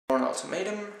Bourne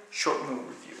Ultimatum, short movie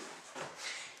review.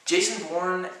 Jason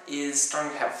Bourne is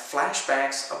starting to have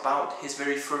flashbacks about his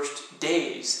very first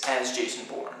days as Jason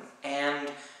Bourne,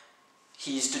 and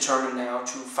he's determined now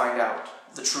to find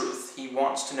out the truth. He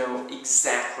wants to know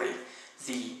exactly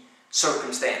the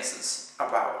circumstances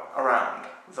around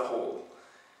the whole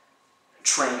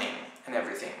training and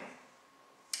everything.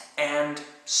 And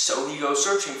so he goes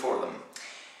searching for them.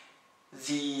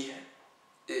 The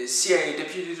CIA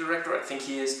Deputy Director, I think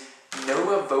he is,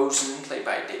 Noah Vosen, played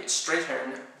by David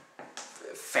Strathairn,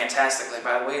 fantastically,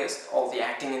 by the way, as all the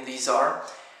acting in these are.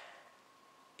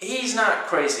 He's not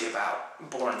crazy about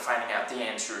Bourne finding out the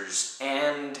answers,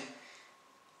 and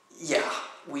yeah,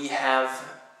 we have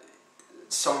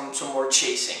some more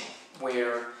chasing,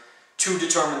 where two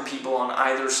determined people on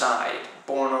either side,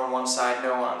 Bourne on one side,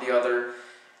 Noah on the other,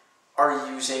 are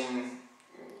using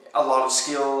a lot of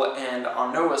skill, and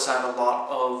on Noah's side a lot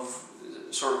of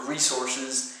sort of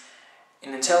resources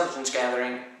in intelligence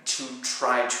gathering to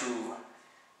try to,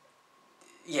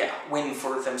 win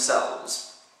for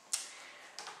themselves.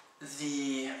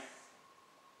 The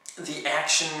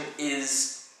action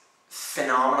is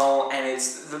phenomenal, and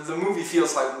the movie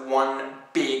feels like one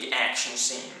big action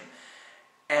scene,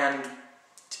 and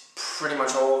pretty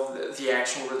much all of the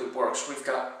action really works. We've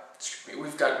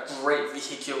got great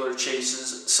vehicular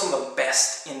chases, some of the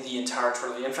best in the entire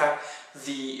trilogy. In fact,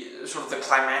 the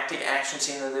climactic action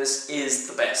scene of this is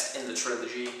the best in the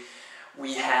trilogy.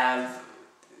 We have,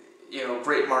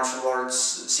 great martial arts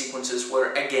sequences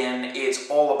where, again, it's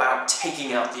all about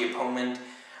taking out the opponent,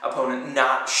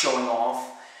 not showing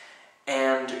off,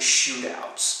 and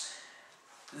shootouts.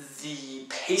 The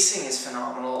pacing is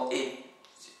phenomenal.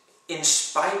 In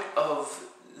spite of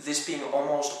this being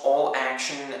almost all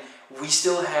action, we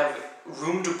still have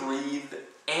room to breathe,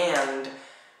 and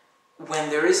when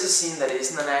there is a scene that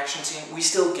isn't an action scene, we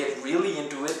still get really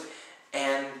into it,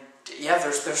 and yeah,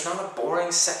 there's not a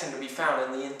boring second to be found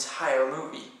in the entire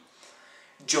movie.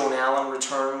 Joan Allen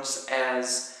returns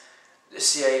as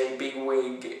CIA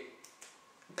bigwig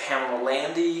Pamela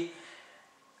Landy,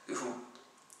 who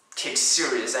kicks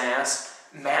serious ass.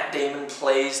 Matt Damon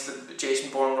plays the Jason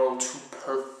Bourne role to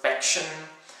perfection.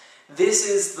 This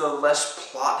is the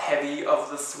less plot-heavy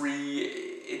of the three.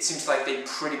 It seems like they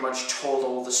pretty much told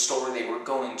all the story they were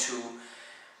going to,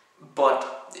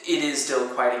 but it is still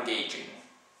quite engaging.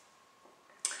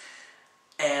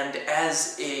 And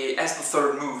as the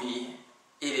third movie,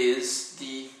 it is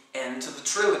the end to the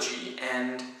trilogy,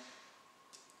 and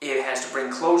it has to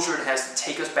bring closure, it has to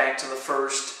take us back to the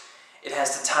first, it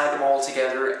has to tie them all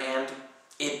together, and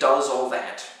it does all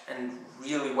that, and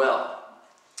really well.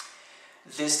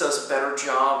 This does a better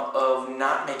job of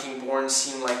not making Bourne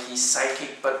seem like he's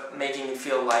psychic, but making it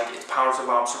feel like it's powers of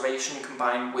observation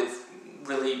combined with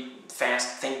really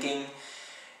fast thinking.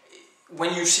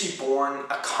 When you see Bourne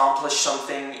accomplish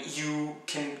something, you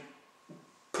can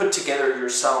put together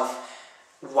yourself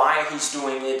why he's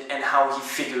doing it and how he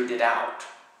figured it out.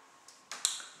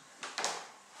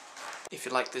 If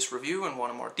you like this review and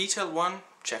want a more detailed one,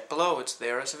 check below, it's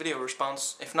there as a video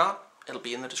response. If not, it'll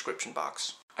be in the description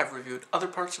box. I've reviewed other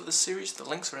parts of this series, the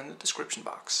links are in the description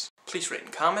box. Please rate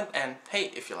and comment, and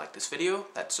hey, if you like this video,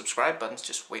 that subscribe button's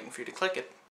just waiting for you to click it.